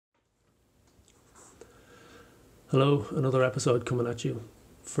Hello, another episode coming at you.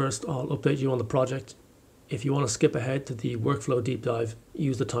 First, I'll update you on the project. If you want to skip ahead to the workflow deep dive,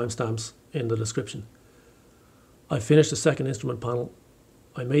 use the timestamps in the description. I finished the second instrument panel.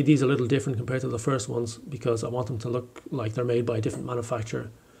 I made these a little different compared to the first ones because I want them to look like they're made by a different manufacturer.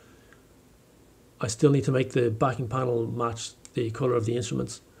 I still need to make the backing panel match the colour of the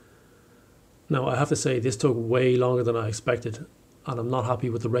instruments. Now, I have to say this took way longer than I expected, and I'm not happy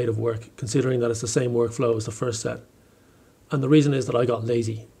with the rate of work, considering that it's the same workflow as the first set. And the reason is that I got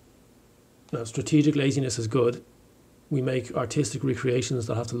lazy. Now, strategic laziness is good. We make artistic recreations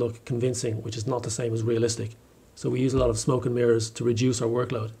that have to look convincing, which is not the same as realistic. So we use a lot of smoke and mirrors to reduce our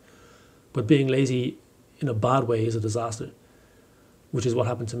workload. But being lazy in a bad way is a disaster, which is what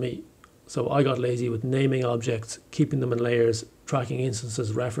happened to me. So I got lazy with naming objects, keeping them in layers, tracking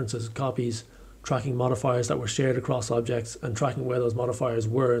instances, references, copies, tracking modifiers that were shared across objects, and tracking where those modifiers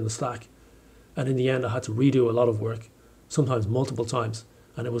were in the stack. And in the end, I had to redo a lot of work, sometimes multiple times,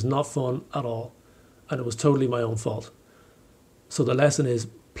 and it was not fun at all, and it was totally my own fault. So the lesson is,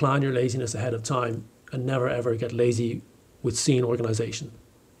 plan your laziness ahead of time and never ever get lazy with scene organization.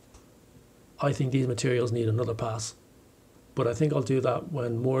 I think these materials need another pass, but I think I'll do that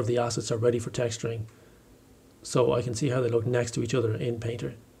when more of the assets are ready for texturing, so I can see how they look next to each other in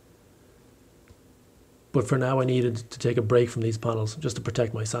Painter. But for now, I needed to take a break from these panels just to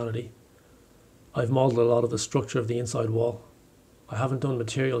protect my sanity. I've modelled a lot of the structure of the inside wall. I haven't done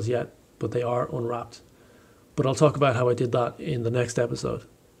materials yet, but they are unwrapped. But I'll talk about how I did that in the next episode.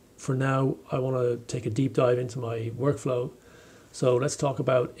 For now, I want to take a deep dive into my workflow. So let's talk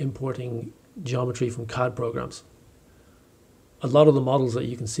about importing geometry from CAD programs. A lot of the models that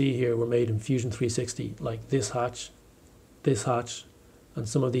you can see here were made in Fusion 360, like this hatch, and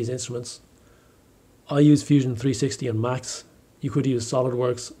some of these instruments. I use Fusion 360 and Max. You could use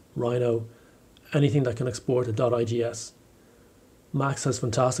SolidWorks, Rhino, anything that can export a .IGS. Max has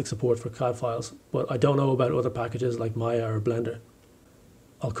fantastic support for CAD files, but I don't know about other packages like Maya or Blender.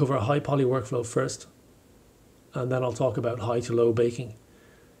 I'll cover a high poly workflow first, and then I'll talk about high to low baking.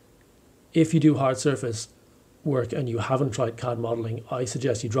 If you do hard surface work and you haven't tried CAD modeling, I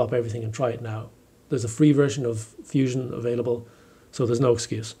suggest you drop everything and try it now. There's a free version of Fusion available, so there's no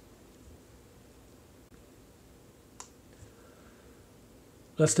excuse.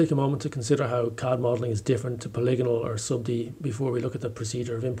 Let's take a moment to consider how CAD modeling is different to Polygonal or Sub-D before we look at the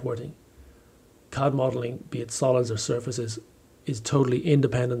procedure of importing. CAD modeling, be it solids or surfaces, is totally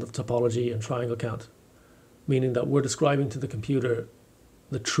independent of topology and triangle count, meaning that we're describing to the computer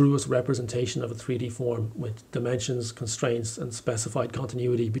the truest representation of a 3D form with dimensions, constraints, and specified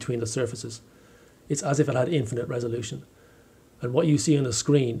continuity between the surfaces. It's as if it had infinite resolution. And what you see on the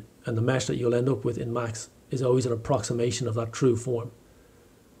screen and the mesh that you'll end up with in Max is always an approximation of that true form.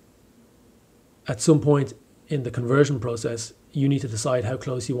 At some point in the conversion process, you need to decide how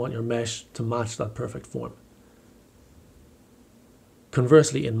close you want your mesh to match that perfect form.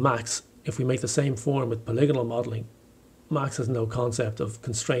 Conversely, in Max, if we make the same form with polygonal modeling, Max has no concept of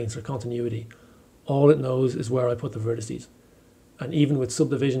constraints or continuity. All it knows is where I put the vertices. And even with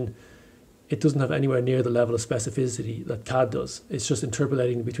subdivision, it doesn't have anywhere near the level of specificity that CAD does. It's just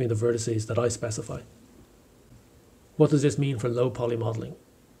interpolating between the vertices that I specify. What does this mean for low poly modeling?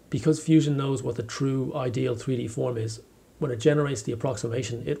 Because Fusion knows what the true ideal 3D form is, when it generates the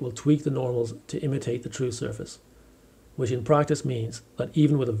approximation, it will tweak the normals to imitate the true surface, which in practice means that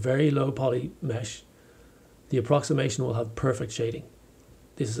even with a very low poly mesh, the approximation will have perfect shading.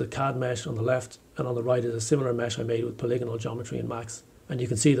 This is a CAD mesh on the left, and on the right is a similar mesh I made with polygonal geometry in Max, and you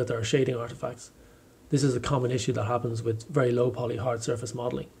can see that there are shading artifacts. This is a common issue that happens with very low poly hard surface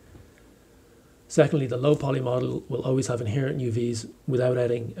modeling. Secondly, the low poly model will always have inherent UVs without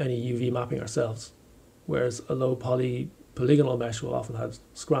adding any UV mapping ourselves, whereas a low poly polygonal mesh will often have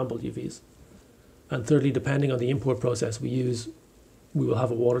scrambled UVs. And thirdly, depending on the import process we use, we will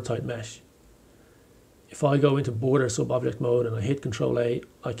have a watertight mesh. If I go into border sub-object mode and I hit Ctrl-A,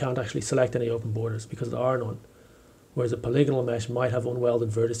 I can't actually select any open borders because there are none, whereas a polygonal mesh might have unwelded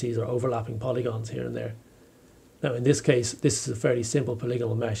vertices or overlapping polygons here and there. Now in this case, this is a fairly simple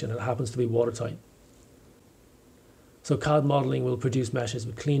polygonal mesh and it happens to be watertight. So CAD modeling will produce meshes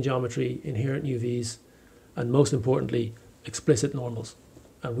with clean geometry, inherent UVs, and most importantly, explicit normals.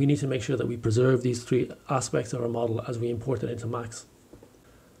 And we need to make sure that we preserve these three aspects of our model as we import it into Max.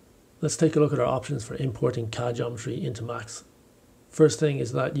 Let's take a look at our options for importing CAD geometry into Max. First thing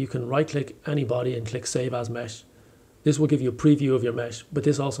is that you can right-click any body and click Save as Mesh. This will give you a preview of your mesh, but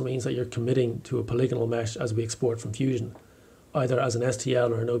this also means that you're committing to a polygonal mesh as we export from Fusion, either as an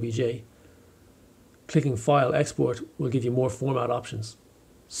STL or an OBJ. Clicking File Export will give you more format options.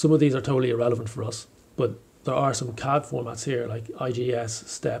 Some of these are totally irrelevant for us, but there are some CAD formats here like IGS,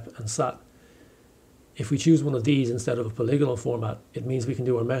 STEP and SAT. If we choose one of these instead of a polygonal format, it means we can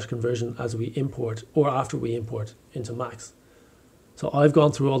do our mesh conversion as we import or after we import into Max. So I've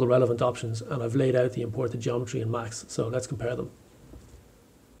gone through all the relevant options and I've laid out the imported geometry in Max, so let's compare them.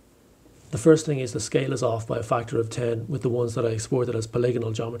 The first thing is the scale is off by a factor of 10 with the ones that I exported as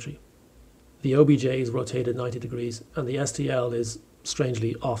polygonal geometry. The OBJ is rotated 90 degrees and the STL is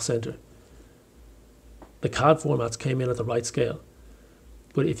strangely off-center. The CAD formats came in at the right scale,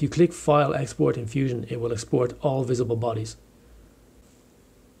 but if you click File Export in Fusion, it will export all visible bodies.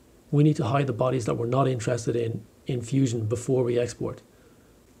 We need to hide the bodies that we're not interested in Fusion before we export.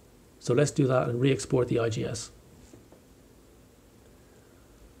 So let's do that and re-export the IGS.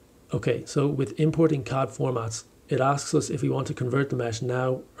 Okay, so with importing CAD formats, it asks us if we want to convert the mesh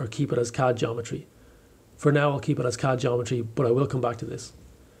now or keep it as CAD geometry. For now, I'll keep it as CAD geometry, but I will come back to this.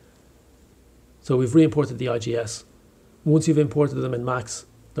 So we've re-imported the IGS. Once you've imported them in Max,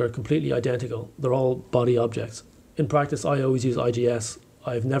 they're completely identical. They're all body objects. In practice, I always use IGS.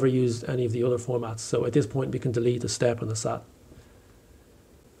 I've never used any of the other formats, so at this point we can delete the STEP and the SAT.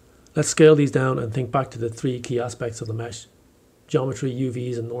 Let's scale these down and think back to the three key aspects of the mesh: geometry,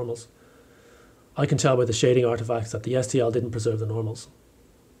 UVs and normals. I can tell by the shading artifacts that the STL didn't preserve the normals.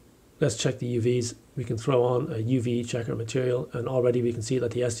 Let's check the UVs. We can throw on a UV checker material and already we can see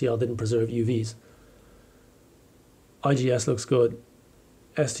that the STL didn't preserve UVs. IGS looks good,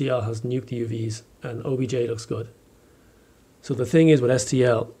 STL has nuked the UVs, and OBJ looks good. So the thing is with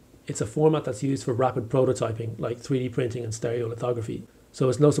STL, it's a format that's used for rapid prototyping like 3D printing and stereolithography. So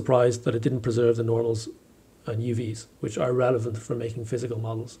it's no surprise that it didn't preserve the normals and UVs, which are relevant for making physical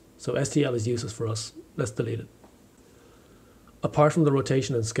models. So STL is useless for us. Let's delete it. Apart from the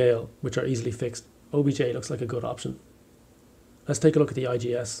rotation and scale, which are easily fixed, OBJ looks like a good option. Let's take a look at the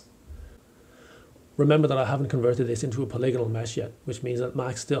IGS. Remember that I haven't converted this into a polygonal mesh yet, which means that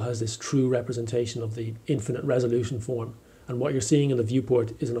Max still has this true representation of the infinite resolution form, and what you're seeing in the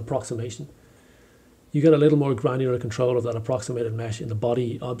viewport is an approximation. You get a little more granular control of that approximated mesh in the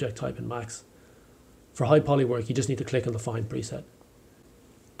body object type in Max. For high poly work, you just need to click on the Find preset.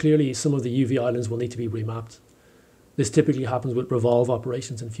 Clearly, some of the UV islands will need to be remapped. This typically happens with revolve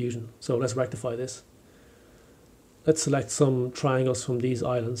operations in Fusion, so let's rectify this. Let's select some triangles from these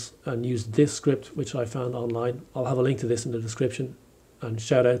islands and use this script which I found online. I'll have a link to this in the description, and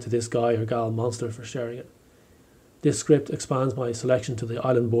shout out to this guy or gal monster for sharing it. This script expands my selection to the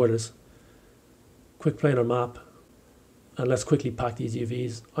island borders. Quick planar map, and let's quickly pack these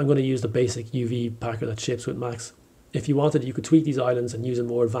UVs. I'm going to use the basic UV packer that ships with Max. If you wanted, you could tweak these islands and use a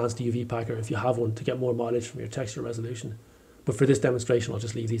more advanced UV packer if you have one to get more mileage from your texture resolution. But for this demonstration, I'll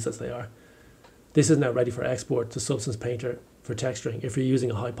just leave these as they are. This is now ready for export to Substance Painter for texturing if you're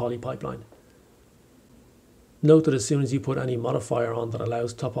using a high poly pipeline. Note that as soon as you put any modifier on that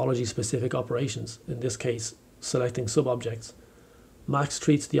allows topology specific operations, in this case selecting subobjects, Max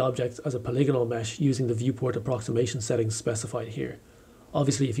treats the object as a polygonal mesh using the viewport approximation settings specified here.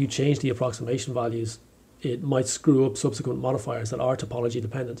 Obviously, if you change the approximation values, it might screw up subsequent modifiers that are topology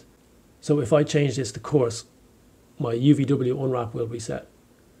dependent. So if I change this to coarse, my UVW unwrap will reset.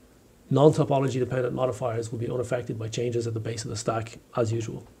 Non-topology dependent modifiers will be unaffected by changes at the base of the stack as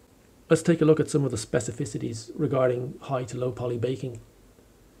usual. Let's take a look at some of the specificities regarding high to low poly baking.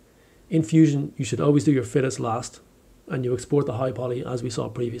 In Fusion, you should always do your fillets last, and you export the high poly as we saw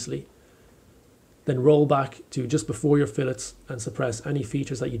previously. Then roll back to just before your fillets and suppress any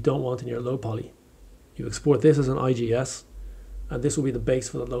features that you don't want in your low poly. You export this as an IGS, and this will be the base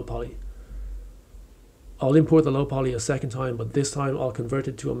for the low poly. I'll import the low poly a second time, but this time I'll convert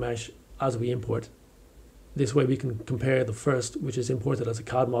it to a mesh as we import. This way we can compare the first, which is imported as a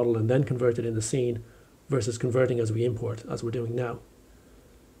CAD model and then converted in the scene, versus converting as we import, as we're doing now.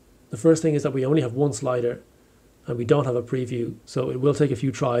 The first thing is that we only have one slider and we don't have a preview, so it will take a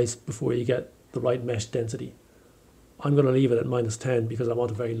few tries before you get the right mesh density. I'm going to leave it at -10 because I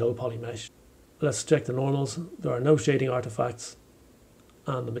want a very low poly mesh. Let's check the normals. There are no shading artifacts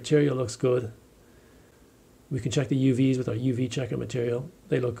and the material looks good. We can check the UVs with our UV checker material.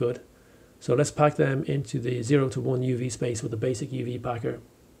 They look good. So let's pack them into the 0 to 1 UV space with the basic UV packer.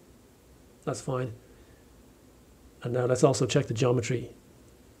 That's fine. And now let's also check the geometry.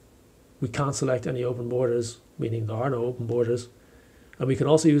 We can't select any open borders, meaning there are no open borders. And we can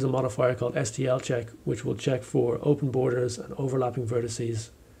also use a modifier called STL check, which will check for open borders and overlapping vertices.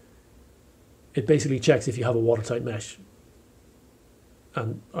 It basically checks if you have a watertight mesh.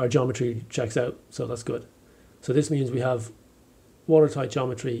 And our geometry checks out, so that's good. So this means we have watertight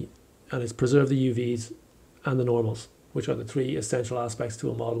geometry and it's preserved the UVs and the normals, which are the three essential aspects to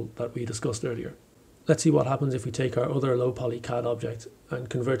a model that we discussed earlier. Let's see what happens if we take our other low poly CAD object and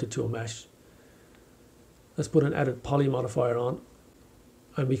convert it to a mesh. Let's put an edit poly modifier on,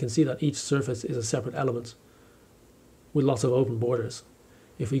 and we can see that each surface is a separate element with lots of open borders.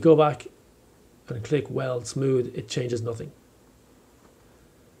 If we go back and click weld smooth, it changes nothing.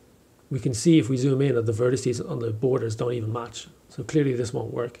 We can see if we zoom in that the vertices on the borders don't even match, so clearly this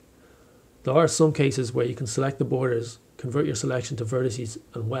won't work. There are some cases where you can select the borders, convert your selection to vertices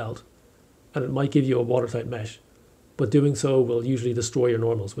and weld, and it might give you a watertight mesh, but doing so will usually destroy your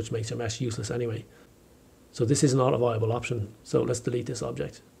normals, which makes your mesh useless anyway. So this is not a viable option, so let's delete this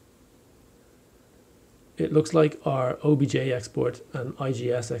object. It looks like our OBJ export and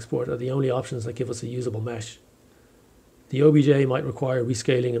IGS export are the only options that give us a usable mesh. The OBJ might require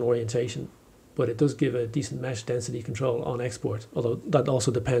rescaling and orientation, but it does give a decent mesh density control on export, although that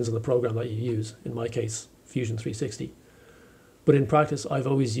also depends on the program that you use, in my case Fusion 360. But in practice I've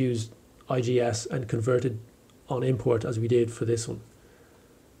always used IGS and converted on import as we did for this one.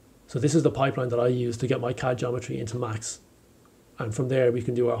 So this is the pipeline that I use to get my CAD geometry into Max, and from there we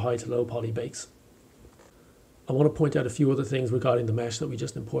can do our high to low poly bakes. I want to point out a few other things regarding the mesh that we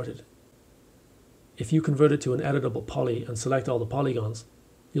just imported. If you convert it to an editable poly and select all the polygons,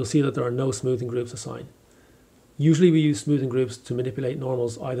 you'll see that there are no smoothing groups assigned. Usually we use smoothing groups to manipulate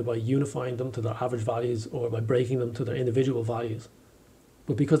normals either by unifying them to their average values or by breaking them to their individual values.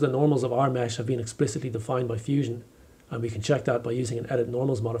 But because the normals of our mesh have been explicitly defined by Fusion, and we can check that by using an edit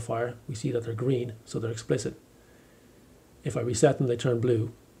normals modifier, we see that they're green, so they're explicit. If I reset them, they turn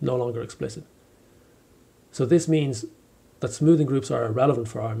blue, no longer explicit. So this means that smoothing groups are irrelevant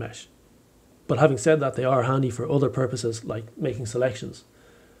for our mesh. But having said that, they are handy for other purposes like making selections.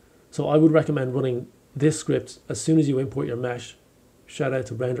 So I would recommend running this script as soon as you import your mesh. Shout out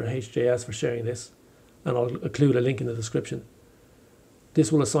to RenderHJS for sharing this, and I'll include a link in the description.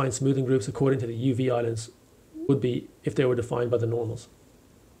 This will assign smoothing groups according to the UV islands would be if they were defined by the normals.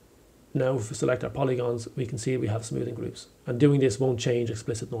 Now if we select our polygons, we can see we have smoothing groups, and doing this won't change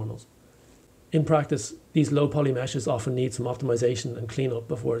explicit normals. In practice, these low poly meshes often need some optimization and cleanup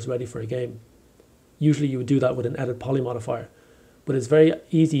before it's ready for a game. Usually you would do that with an edit poly modifier, but it's very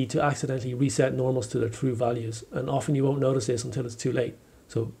easy to accidentally reset normals to their true values, and often you won't notice this until it's too late.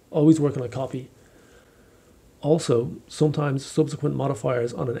 So always work on a copy. Also, sometimes subsequent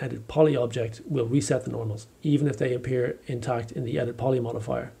modifiers on an edit poly object will reset the normals, even if they appear intact in the edit poly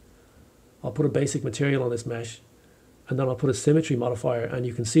modifier. I'll put a basic material on this mesh, and then I'll put a symmetry modifier, and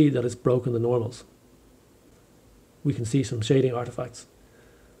you can see that it's broken the normals. We can see some shading artifacts.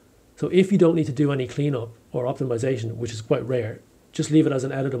 So if you don't need to do any cleanup or optimization, which is quite rare, just leave it as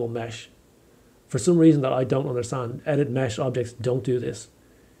an editable mesh. For some reason that I don't understand, edit mesh objects don't do this.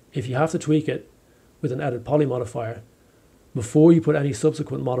 If you have to tweak it with an edit poly modifier, before you put any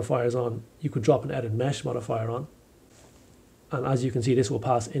subsequent modifiers on, you could drop an edit mesh modifier on. And as you can see, this will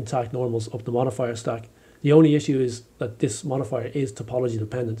pass intact normals up the modifier stack. The only issue is that this modifier is topology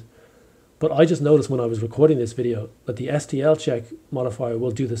dependent. But I just noticed when I was recording this video that the STL check modifier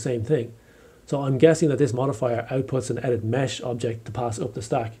will do the same thing. So I'm guessing that this modifier outputs an edit mesh object to pass up the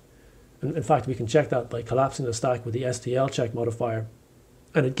stack. And in fact, we can check that by collapsing the stack with the STL check modifier,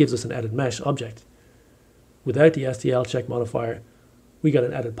 and it gives us an edit mesh object. Without the STL check modifier, we get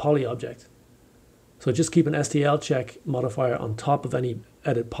an edit poly object. So just keep an STL check modifier on top of any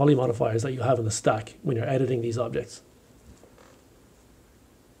edit poly modifiers that you have in the stack when you're editing these objects.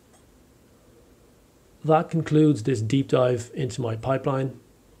 That concludes this deep dive into my pipeline.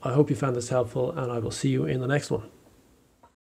 I hope you found this helpful, and I will see you in the next one.